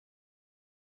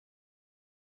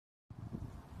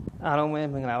အားလုံးပဲ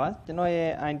မင်္ဂလာပါကျွန်တော်ရဲ့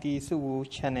IT စုဘူး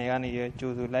channel ကနေ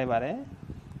ကြိုဆိုလိုက်ပါတယ်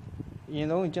အရင်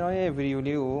ဆုံးကျွန်တော်ရဲ့ video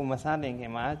လေးကိုမစတင်ခ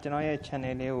င်မှာကျွန်တော်ရဲ့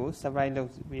channel လေးကို subscribe လုပ်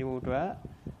ပေးဖို့အတွက်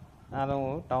အားလုံး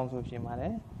ကိုတောင်းဆိုချင်ပါတ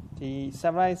ယ်ဒီ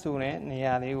subscribe ဆိုတဲ့နေ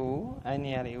ရာလေးကို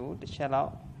နေရာလေးကိုတစ်ချက်လော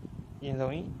က်အရင်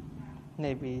ဆုံး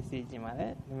နှိပ်ပြီးစီချင်ပါတ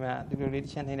ယ်ဒီမှာဒီလိုလေးတ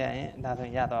စ်ချက်နှိပ်လိုက်ရင်ဒါဆိုရ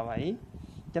င်ရသွားပါပြီ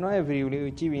ကျွန်တော်ရဲ့ video လေး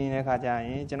ကိုကြည့်ပြီးနေတဲ့အခါကျရ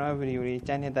င်ကျွန်တော်ရဲ့ video လေး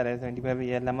ကြိုက်နှစ်သက်တယ်ဆိုရင်ဒီဘက်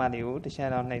ရဲ့လက်မလေးကိုတစ်ချက်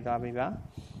လောက်နှိပ်သွားပေးပါ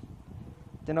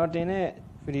ကျွန်တော်တင်တဲ့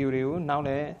ဗီဒီယိုတွေကိုနောက်လ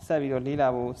ည်းဆက်ပြီးတော့လေ့လာ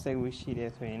ဖို့စိတ်ကူးရှိတ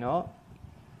ယ်ဆိုရင်တော့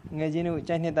ငွေချင်းတို့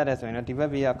ကြိုက်နှစ်သက်တယ်ဆိုရင်တော့ဒီဘက်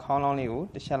ဘေးကခေါင်းလောင်းလေးကို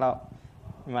တစ်ချက်လောက်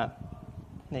ဒီမှာ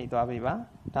နှိပ်သွားပေးပါ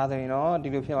ဒါဆိုရင်တော့ဒီ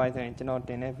လိုဖြစ်သွားပြီဆိုရင်ကျွန်တော်တ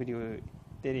င်တဲ့ဗီဒီယို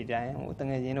တွေတိုင်းတ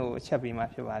ငယ်ချင်းတို့အချက်ပေးမှ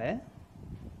ဖြစ်ပါတယ်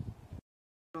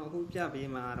ကျွန်တော်အခုပြပေး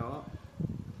မှာတော့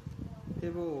ဖြ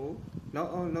စ်ဖို့လောက်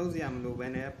အောင်လုံးစရာမလိုဘဲ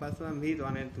နဲ့ password မေး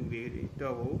သွားတဲ့သူတွေ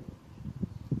တော့ကို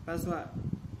password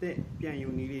တစ်ပြန်ယူ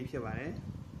နည်းလေးဖြစ်ပါတယ်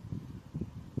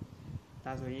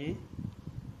ဒါဆိုရင်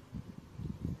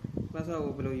password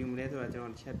ကိုဘယ်လိုယူမလဲဆိုတာကျွန်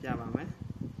တော်တစ်ချက်ပြပါမယ်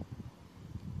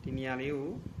ဒီနေရာလေးကို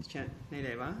တစ်ချက်နှိပ်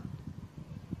လိုက်ပါ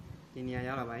ဒီနေရာ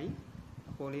ရောက်လာပါပြီ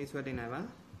အပေါ်လေးဆွဲတင်လိုက်ပါ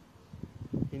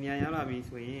ဒီနေရာရောက်လာပြီ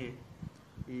ဆိုရင်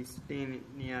ဒီတင်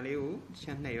နေရာလေးကိုတစ်ချ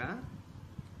က်နှိပ်ပါ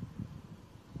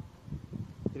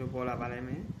ဒီလိုပေါ်လာပါလိမ့်မ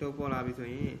ယ်တို့ပေါ်လာပြီဆို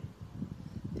ရင်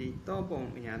ဒီတော့ပုံ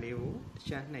နေရာလေးကိုတစ်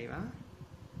ချက်နှိပ်ပါ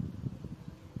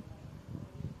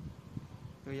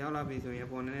ရောက်လာပြီဆိုရင်အ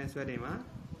ပေါ်နဲ့ဆွဲတင်ပါ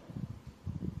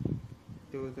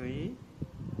ဒီဆိုရင်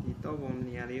ဒီတော့ပုံ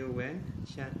နေရာလေးကိုပဲ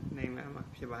ရှင်းနိုင်မှာ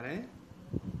ဖြစ်ပါတယ်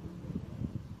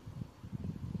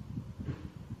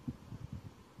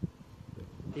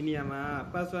ဒီနေရာမှာ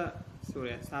password ဆို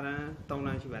တဲ့စာတန်း3လ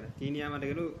မ်းရှိပါတယ်ဒီနေရာမှာတ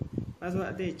ကယ်လို့ password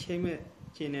အသစ်ချိန်မဲ့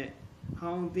ချိန်နဲ့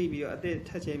ဟောင်းသိပြီးတော့အသစ်ထ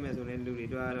ပ်ချိန်မဲ့ဆိုတဲ့လူတွေ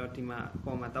တော့ဒီမှာအ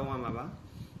ပေါ်မှာတောင်းရမှာပါ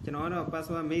ကျွန်တော်ကတော့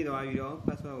password မေ့သွားပြီးတော့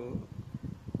password ကို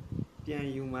ပြန်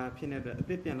ယူမှာဖြစ်တဲ့အတွက်အ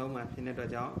သစ်ပြန်လုံးမှာဖြစ်တဲ့အတွ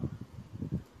က်ကြောင့်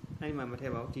အဲ့မှာမထ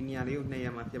ည့်ပါဘူးဒီနေရာလေးကိုနှိပ်ရ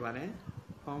မှာဖြစ်ပါတယ်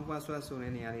form password ဆို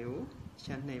တဲ့နေရာလေးကိုချ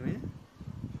က်နှိပ်မယ်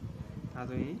ဒါ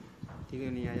ဆိုရင်ဒီ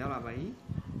လိုနေရာရောက်လာပါပြီ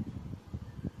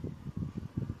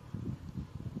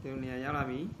ဒီလိုနေရာရောက်လာ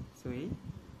ပြီဆိုရင်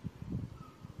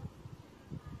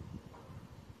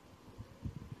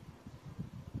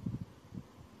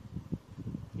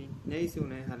ဒီနှိပ်ဆို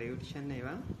တဲ့ဟာလေးကိုတစ်ချက်နှိပ်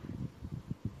ပါ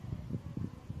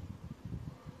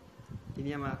ဒီ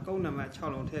နေရာမှာကုန်းနံပါတ်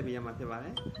6လုံးထည့်ပေးရမှာဖြစ်ပါတ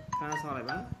ယ်ခဏဆောက်လိုက်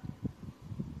ပါ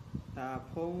ဒါ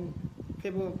ဖုန်း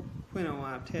Facebook ဖွင့်တော့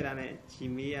ထည့်ထားတဲ့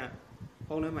Gmail က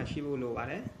ဖုန်းထဲမှာရှိဖို့လိုပါ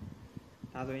တယ်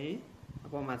ဒါဆိုရင်အ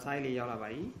ပေါ်မှာ site လေးရောက်လာပါ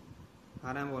ပြီ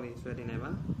အားတန်းပေါ်လေးဆွဲတင်လိုက်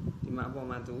ပါဒီမှာအပေါ်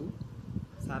မှာသူ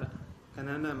စာခဏ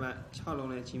နံပါတ်6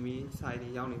လုံးနဲ့ Gmail site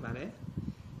လေးရောက်နေပါတယ်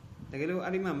တကယ်လို့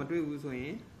အဲ့ဒီမှာမတွေ့ဘူးဆိုရ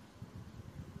င်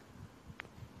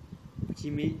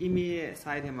Gmail email ရဲ့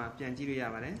site ထဲမှာပြန်ကြည့်လို့ရ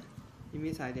ပါတယ်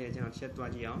email site တဲ့ကျွန်တော်ချက်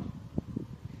သွားကြည့်အောင်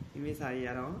email site ရ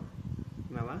တော့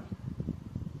ဒီမှာပါ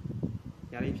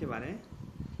ရလေးဖြစ်ပါတယ်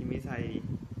email site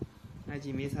အဲ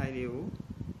Gmail site လေးကို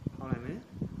ဖောက်လိုက်မယ်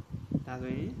ဒါ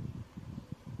ဆိုရင်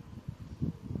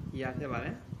ရဖြစ်ပါတ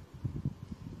ယ်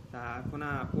ဒါခုန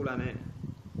ပို့လာတဲ့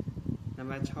နံ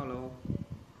ပါတ်6လုံး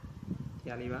ရ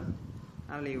လေးပါ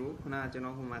အဲ့လေးကိုခုနကျွန်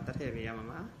တော်ဟိုမှာတက်ထည့်ပေးရမှာ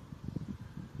ပါ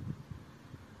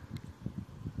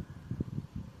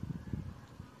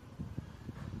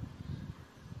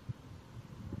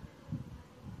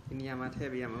ဒီနေရာမှာထ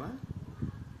ည့်ပေးရမှာပါ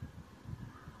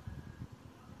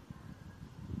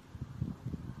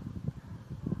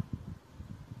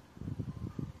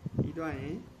ပြီးတော့ရ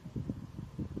င်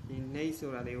ဒီနှိပ်ဆို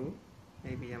တာလေးကို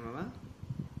နှိပ်ပေးရမှာပါ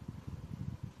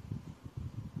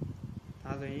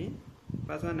ဒါဆိုရင်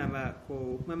password number ကို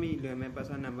မှတ်မိလွယ်မဲ့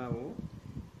password number ကို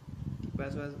ဒီ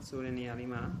password ဆိုတဲ့နေရာ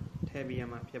လေးမှာထည့်ပေးရ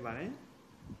မှာဖြစ်ပါတယ်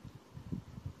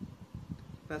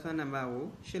password number ကို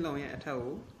8လုံးရဲ့အထက်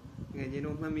ကိုငယ်ချင်း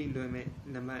တို့မှတ်မိလွယ်မဲ့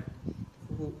နံပါတ်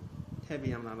ခုထည့်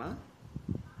ပေးရမှာပါ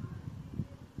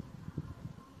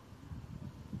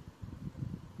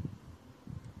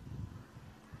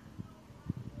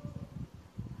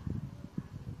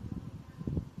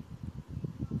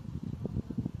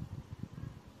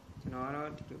ကျွန်တော်ကတော့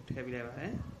ဒီလိုထည့်ပေးလိုက်ပါတ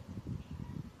ယ်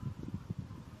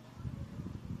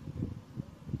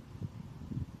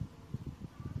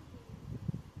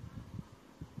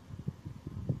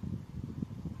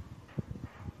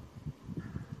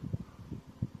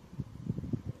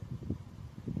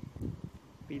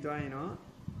ပြီးသွားရင်တော့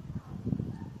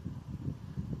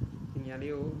ဒီနေရာ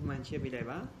လေးကိုမှန်ချစ်ပေးလိုက်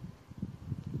ပါ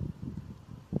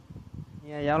နေ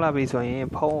ရာရောက်လာပြီဆိုရင်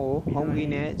ဖုန်းကို home key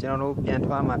နဲ့ကျွန်တော်တို့ပြန်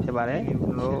ထွက်မှာဖြစ်ပါတယ်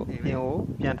ကျွန်တော်တို့ပြင်ကို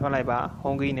ပြန်ထွက်လိုက်ပါ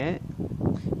home key နဲ့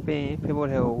ပြီးရင် Facebook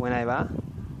ထဲကိုဝင်လိုက်ပါ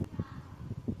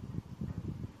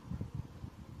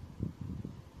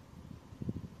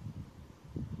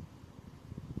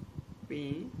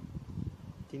ပြီး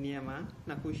ဒီနေရာမှာ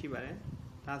နှစ်ခုရှိပါတယ်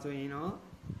ဒါဆိုရင်တော့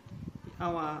ဒီ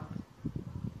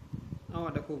အော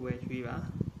က်တစ်ခုပဲရွေးပါ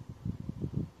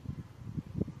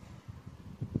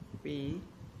ပြီး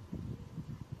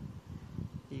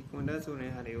ဒီ contact ဆို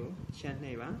တဲ့ဟာတွေကိုချက်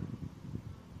နှိပ်ပါ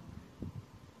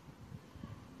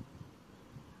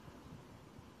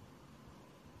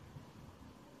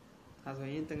ဒါဆို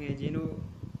ရင်တငယ်ချင်းတို့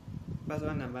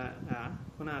password number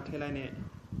ခုနထည့်လိုက်တဲ့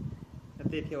အ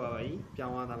သစ်ဖြစ်သွားပါပြီပြော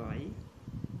င်းသွားတာပါပြီ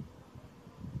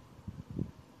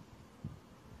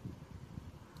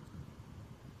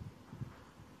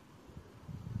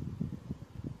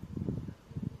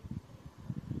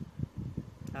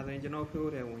ဒါဆိုရင်ကျွန်တော်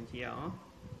ဖြိုးတယ်ဝင်ကြည့်အောင်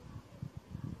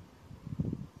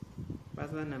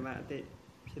password number အသစ်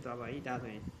ဖြစ်သွားပါပြီဒါ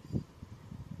ဆိုရင်